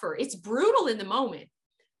suffer, it's brutal in the moment,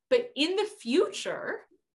 but in the future,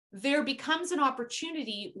 there becomes an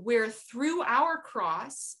opportunity where through our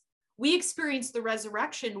cross, we experience the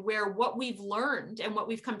resurrection where what we've learned and what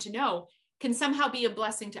we've come to know can somehow be a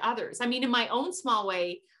blessing to others. I mean, in my own small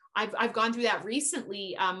way, I've gone through that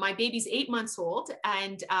recently. My baby's 8 months old.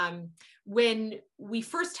 And when we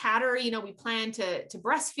first had her, you know, we planned to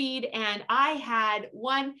breastfeed and I had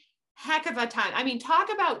one heck of a time. I mean,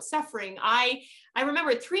 talk about suffering. I remember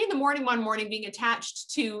at 3 a.m. one morning being attached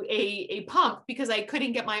to a pump because I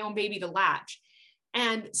couldn't get my own baby to latch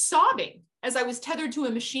and sobbing as I was tethered to a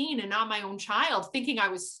machine and not my own child, thinking I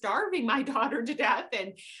was starving my daughter to death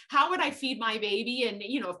and how would I feed my baby? And,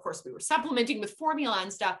 you know, of course we were supplementing with formula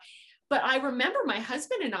and stuff. But I remember my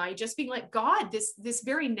husband and I just being like, God, this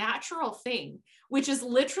very natural thing, which is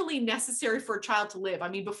literally necessary for a child to live. I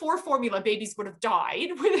mean, before formula, babies would have died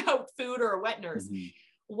without food or a wet nurse.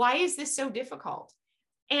 Why is this so difficult?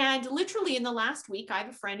 And literally in the last week, I have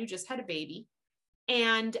a friend who just had a baby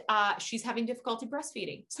and she's having difficulty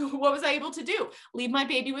breastfeeding. So what was I able to do? Leave my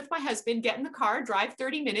baby with my husband, get in the car, drive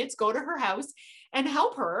 30 minutes, go to her house and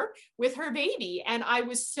help her with her baby. And I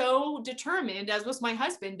was so determined, as was my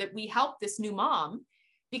husband, that we helped this new mom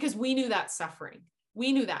because we knew that suffering.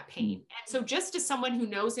 We knew that pain. And so just as someone who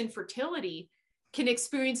knows infertility can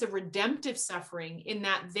experience a redemptive suffering in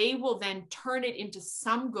that they will then turn it into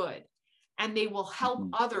some good and they will help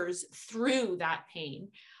others through that pain.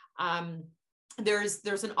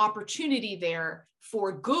 There's an opportunity there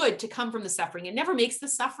for good to come from the suffering. It never makes the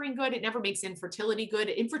suffering good. It never makes infertility good.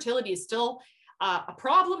 Infertility is still a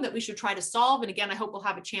problem that we should try to solve. And again, I hope we'll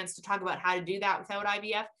have a chance to talk about how to do that without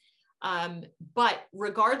IVF. But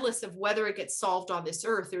regardless of whether it gets solved on this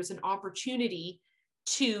earth, there's an opportunity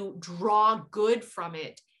to draw good from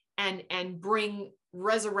it and bring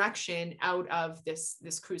resurrection out of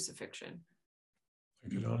this crucifixion. I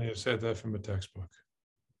could only have said that from a textbook.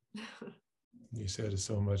 You said it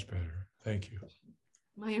so much better. Thank you.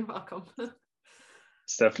 Well, you're welcome.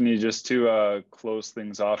 Stephanie, just to close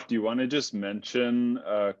things off, do you want to just mention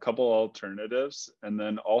a couple alternatives? And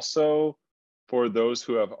then also for those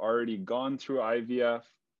who have already gone through IVF,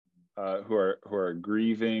 who are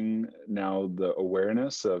grieving now the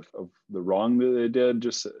awareness of the wrong that they did,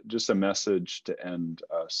 just a message to end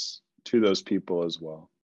us to those people as well.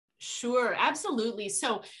 Sure, absolutely.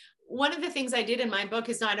 So one of the things I did in my book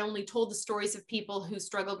is not only told the stories of people who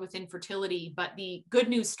struggled with infertility, but the good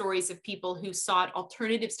news stories of people who sought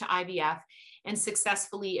alternatives to IVF and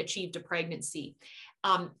successfully achieved a pregnancy.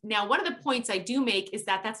 Now, one of the points I do make is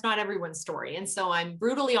that that's not everyone's story. And so I'm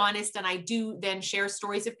brutally honest, and I do then share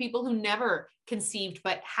stories of people who never conceived,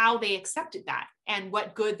 but how they accepted that and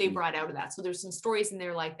what good they brought out of that. So there's some stories in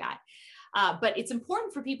there like that. But it's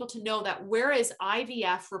important for people to know that whereas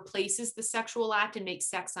IVF replaces the sexual act and makes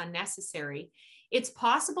sex unnecessary, it's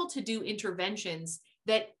possible to do interventions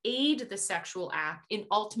that aid the sexual act in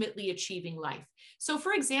ultimately achieving life. So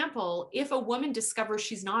for example, if a woman discovers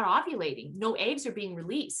she's not ovulating, no eggs are being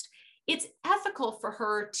released, it's ethical for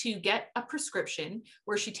her to get a prescription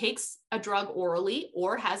where she takes a drug orally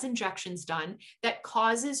or has injections done that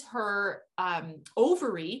causes her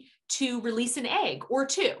ovary to release an egg or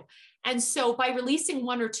two. And so by releasing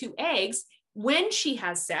 1 or 2 eggs, when she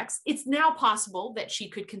has sex, it's now possible that she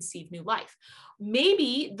could conceive new life.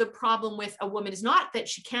 Maybe the problem with a woman is not that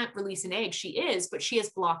she can't release an egg, she is, but she has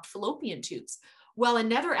blocked fallopian tubes. Well,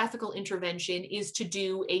 another ethical intervention is to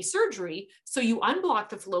do a surgery. So you unblock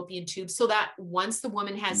the fallopian tube so that once the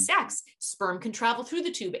woman has sex, sperm can travel through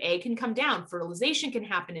the tube, egg can come down, fertilization can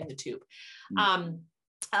happen in the tube.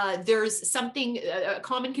 There's something, a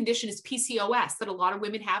common condition is PCOS that a lot of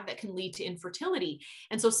women have that can lead to infertility.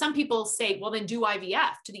 And so some people say, well, then do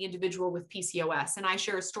IVF to the individual with PCOS. And I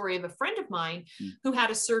share a story of a friend of mine who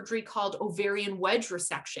had a surgery called ovarian wedge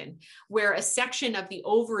resection, where a section of the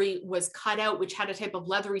ovary was cut out, which had a type of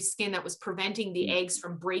leathery skin that was preventing the eggs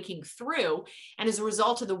from breaking through. And as a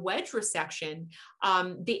result of the wedge resection,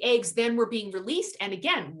 the eggs then were being released. And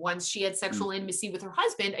again, once she had sexual intimacy with her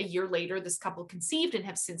husband, a year later, this couple conceived and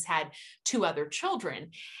have since had 2 other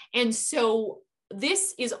children. And so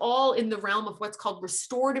this is all in the realm of what's called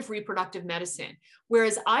restorative reproductive medicine.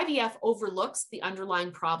 Whereas IVF overlooks the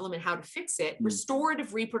underlying problem and how to fix it,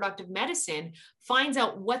 restorative reproductive medicine finds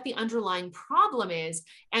out what the underlying problem is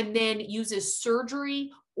and then uses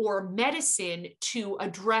surgery or medicine to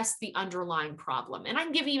address the underlying problem. And I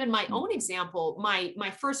can give even my own example.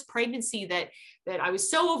 My first pregnancy that I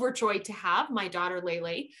was so overjoyed to have, my daughter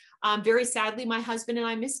Lele, very sadly, my husband and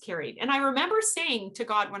I miscarried. And I remember saying to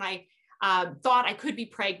God when I thought I could be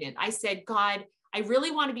pregnant, I said, God, I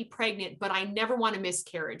really want to be pregnant, but I never want a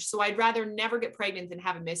miscarriage. So I'd rather never get pregnant than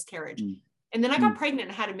have a miscarriage. And then I got pregnant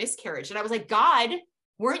and had a miscarriage. And I was like, God,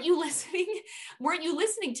 weren't you listening? Weren't you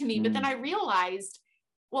listening to me? But then I realized,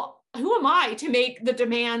 well, who am I to make the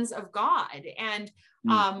demands of God? And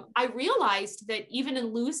I realized that even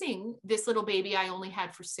in losing this little baby I only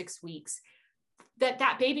had for 6 weeks,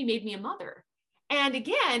 that baby made me a mother. And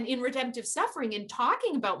again, in redemptive suffering and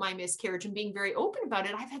talking about my miscarriage and being very open about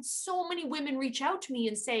it, I've had so many women reach out to me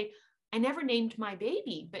and say, I never named my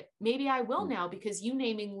baby, but maybe I will now, because you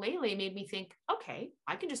naming Lele made me think, okay,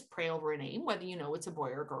 I can just pray over a name, whether you know it's a boy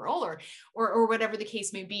or a girl or whatever the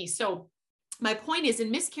case may be. So my point is,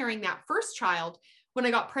 in miscarrying that first child, when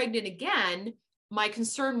I got pregnant again, my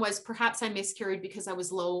concern was perhaps I miscarried because I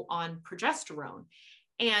was low on progesterone.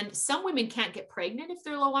 And some women can't get pregnant if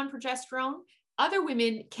they're low on progesterone. Other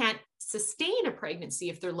women can't sustain a pregnancy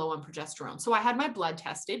if they're low on progesterone. So I had my blood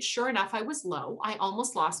tested. Sure enough, I was low. I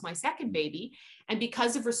almost lost my second baby. And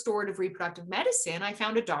because of restorative reproductive medicine, I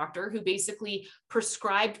found a doctor who basically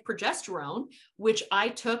prescribed progesterone, which I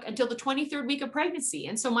took until the 23rd week of pregnancy.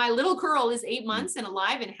 And so my little girl is 8 months and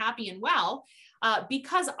alive and happy and well,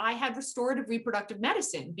 because I had restorative reproductive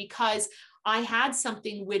medicine, because I had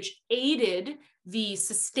something which aided the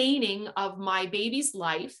sustaining of my baby's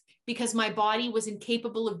life, because my body was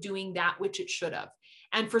incapable of doing that which it should have.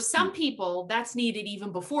 And for some people, that's needed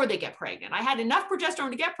even before they get pregnant. I had enough progesterone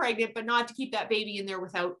to get pregnant, but not to keep that baby in there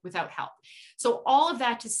without help. So all of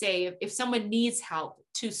that to say, if someone needs help,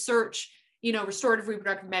 to search, restorative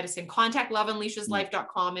reproductive medicine, contact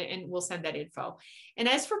loveunleasheslife.com and we'll send that info. And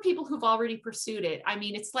as for people who've already pursued it, I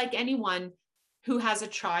mean, it's like anyone who has a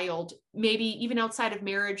child, maybe even outside of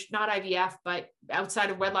marriage, not IVF, but outside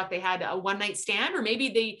of wedlock, they had a one-night stand, or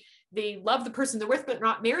maybe they love the person they're with, but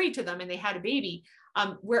not married to them, and they had a baby.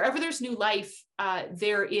 Wherever there's new life,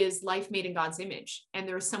 there is life made in God's image, and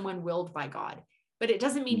there is someone willed by God. But it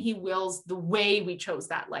doesn't mean he wills the way we chose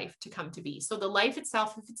that life to come to be. So the life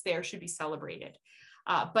itself, if it's there, should be celebrated.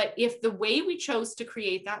 But if the way we chose to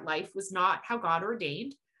create that life was not how God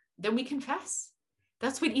ordained, then we confess.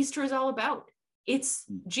 That's what Easter is all about. It's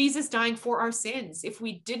Jesus dying for our sins. If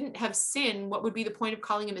we didn't have sin, what would be the point of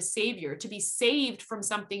calling him a savior? To be saved from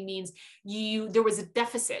something means there was a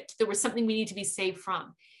deficit. There was something we need to be saved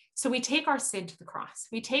from. So we take our sin to the cross.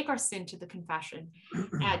 We take our sin to the confession,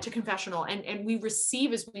 to confessional, and we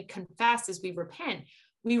receive, as we confess, as we repent,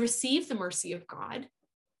 we receive the mercy of God,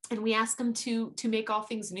 and we ask him to make all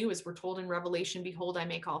things new, as we're told in Revelation, behold, I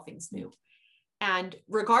make all things new. And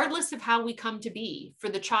regardless of how we come to be, for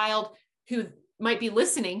the child who might be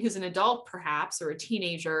listening, who's an adult perhaps, or a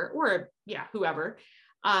teenager, or whoever,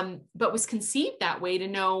 but was conceived that way, to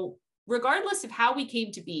know, regardless of how we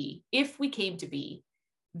came to be, if we came to be,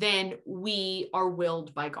 then we are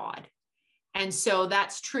willed by God. And so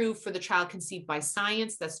that's true for the child conceived by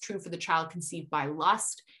science. That's true for the child conceived by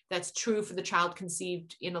lust. That's true for the child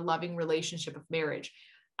conceived in a loving relationship of marriage.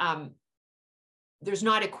 There's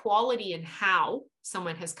not equality in how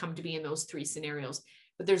someone has come to be in those three scenarios,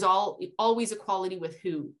 but there's always equality with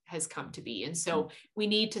who has come to be. And so we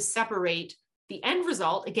need to separate the end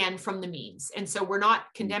result, again, from the means. And so we're not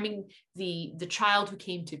condemning the child who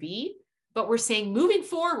came to be, but we're saying, moving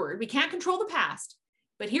forward, we can't control the past,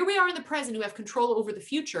 But here we are in the present who have control over the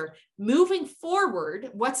future. Moving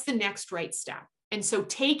forward, what's the next right step? And so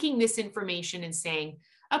taking this information and saying,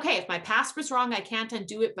 okay, if my past was wrong, I can't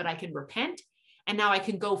undo it, but I can repent. And now I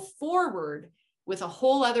can go forward with a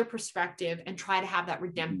whole other perspective and try to have that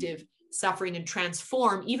redemptive suffering and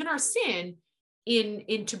transform even our sin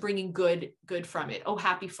into bringing good from it. Oh,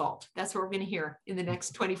 happy fault. That's what we're going to hear in the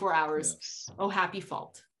next 24 hours. Yes. Oh, happy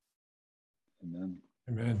fault. Amen.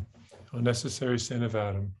 Amen. Unnecessary sin of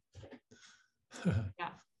Adam. Yeah.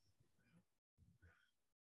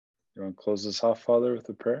 You want to close this off, Father, with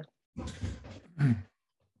a prayer?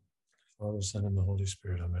 Father, Son, and the Holy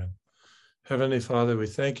Spirit. Amen. Heavenly Father, we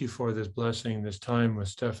thank you for this blessing, this time with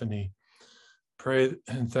Stephanie. Pray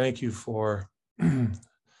and thank you for being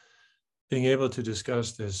able to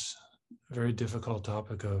discuss this very difficult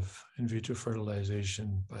topic of in vitro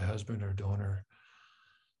fertilization by husband or donor.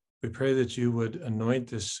 We pray that you would anoint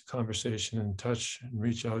this conversation and touch and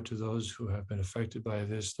reach out to those who have been affected by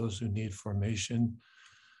this, those who need formation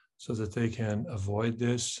so that they can avoid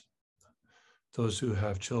this, those who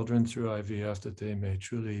have children through IVF, that they may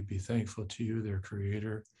truly be thankful to you, their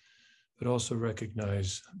creator, but also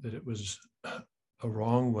recognize that it was a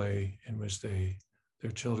wrong way in which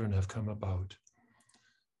their children have come about.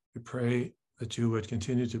 We pray that you would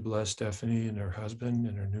continue to bless Stephanie and her husband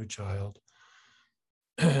and her new child,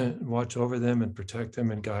 watch over them and protect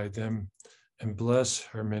them and guide them, and bless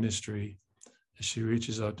her ministry as she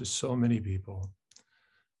reaches out to so many people,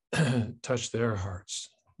 touch their hearts,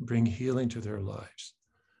 bring healing to their lives.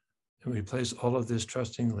 And we place all of this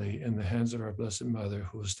trustingly in the hands of our Blessed Mother,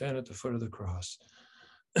 who will stand at the foot of the cross.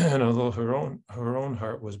 And although her own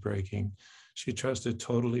heart was breaking, she trusted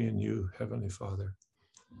totally in you, Heavenly Father.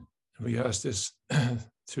 And we ask this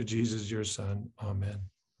through Jesus, your Son. Amen.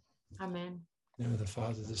 Amen. In the name of the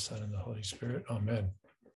Father, the Son, and the Holy Spirit. Amen.